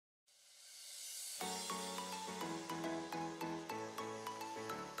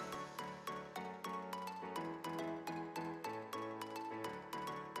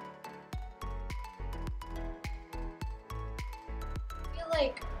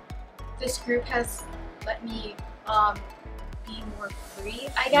This group has let me be more free,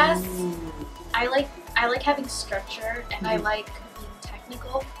 I guess. I like having structure and I like being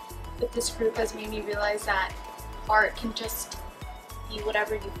technical, but this group has made me realize that art can just be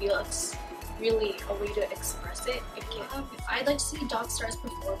whatever you feel. It's really a way to express it. I'd like to see Doc Stars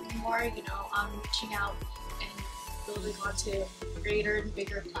performing more, you know, reaching out and building onto greater and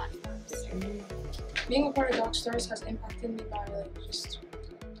bigger platforms. Being a part of Doc Stars has impacted me by just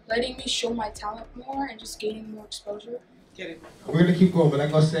letting me show my talent more and just gaining more exposure. We're gonna keep going, but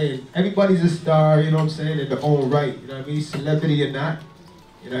like I was saying, everybody's a star, you know what I'm saying, in their own right, you know what I mean, celebrity or not,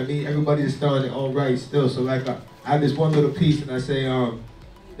 you know what I mean, everybody's a star in their own right still. So like I have this one little piece and I say, no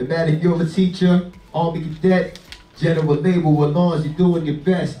matter if you're a teacher, army cadet, general labor, as long as you're doing your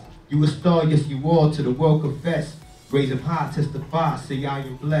best, you a star, yes you are, to the world confess, raise them high, testify, say I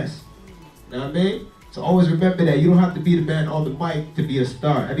am blessed, you know what I mean? So always remember that you don't have to be the man on the mic to be a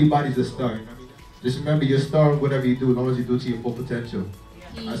star. Everybody's a star, you know what I mean? Just remember you're a star whatever you do, as long as you do it to your full potential.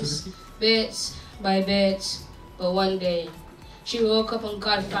 Bits by bits, but one day, she woke up and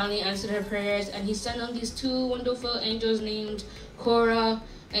God finally answered her prayers, and He sent on these two wonderful angels named Cora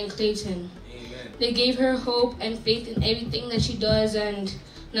and Clayton. Amen. They gave her hope and faith in everything that she does, and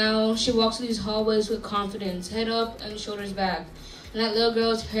now she walks through these hallways with confidence, head up and shoulders back. And that little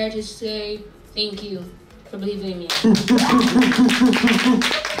girl's here to say thank you for believing in me.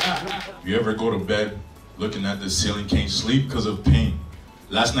 You ever go to bed looking at the ceiling, can't sleep because of pain?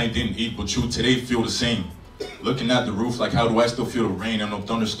 Last night didn't eat, but you today feel the same. Looking at the roof like, how do I still feel the rain? I'm no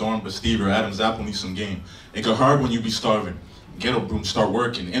thunderstorm, but Steve or Adam's apple needs some game. It get hard when you be starving. Get a broom, start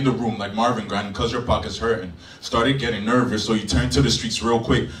working. In the room like Marvin grinding cause your pocket's hurting. Started getting nervous, so you turn to the streets real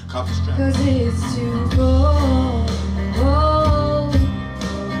quick. Cause it's too cold.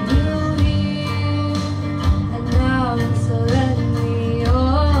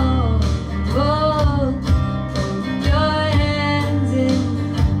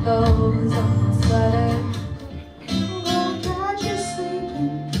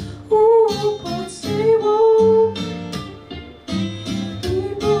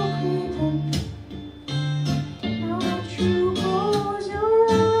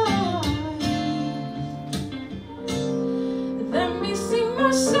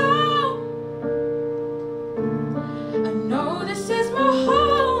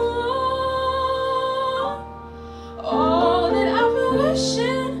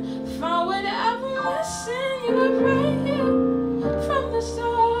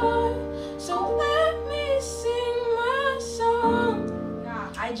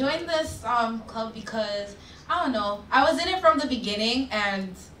 I joined this club because, I don't know, I was in it from the beginning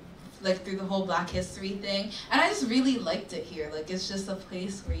and like through the whole Black History thing, and I just really liked it here. Like, it's just a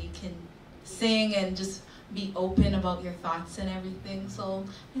place where you can sing and just be open about your thoughts and everything, so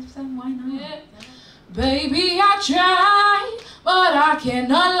I said, why not? Yeah. Baby, I try, but I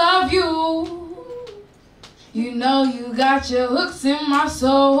cannot love you. You know you got your hooks in my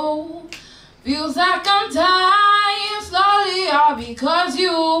soul. Feels like I'm dying slowly, all because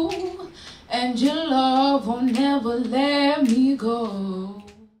you and your love will never let me go.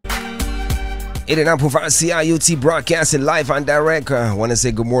 89.5 CIUT broadcasting live and direct. I want to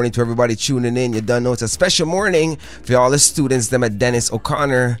say good morning to everybody tuning in. You done know it's a special morning for all the students them at Denis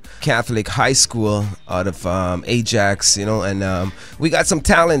O'Connor Catholic High School out of Ajax, you know, and we got some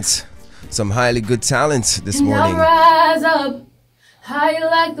talent, some highly good talent this morning. I'll rise up, high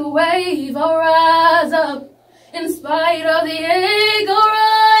like the wave, I'll rise up, in spite of the egg, I'll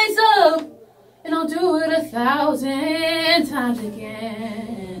rise up, and I'll do it 1,000 times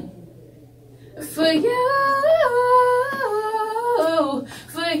again. For you,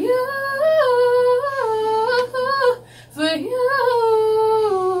 for you, for you,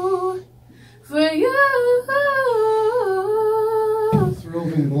 for you.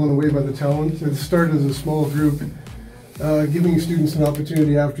 Thrilled and blown away by the talent. It started as a small group, giving students an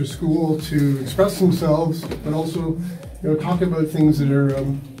opportunity after school to express themselves, but also, talk about things that are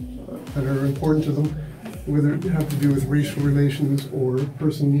important to them, whether it have to do with racial relations or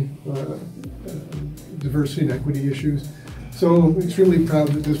diversity and equity issues. So extremely proud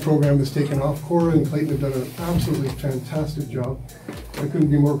that this program has taken off. Cora and Clayton have done an absolutely fantastic job. I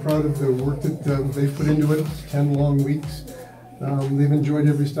couldn't be more proud of the work that they've put into it, 10 long weeks. They've enjoyed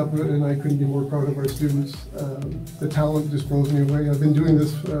every step of it, and I couldn't be more proud of our students. The talent just blows me away. I've been doing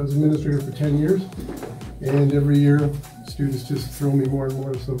this as administrator for 10 years, and every year students just thrill me more and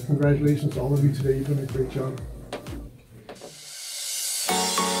more. So congratulations to all of you today. You've done a great job.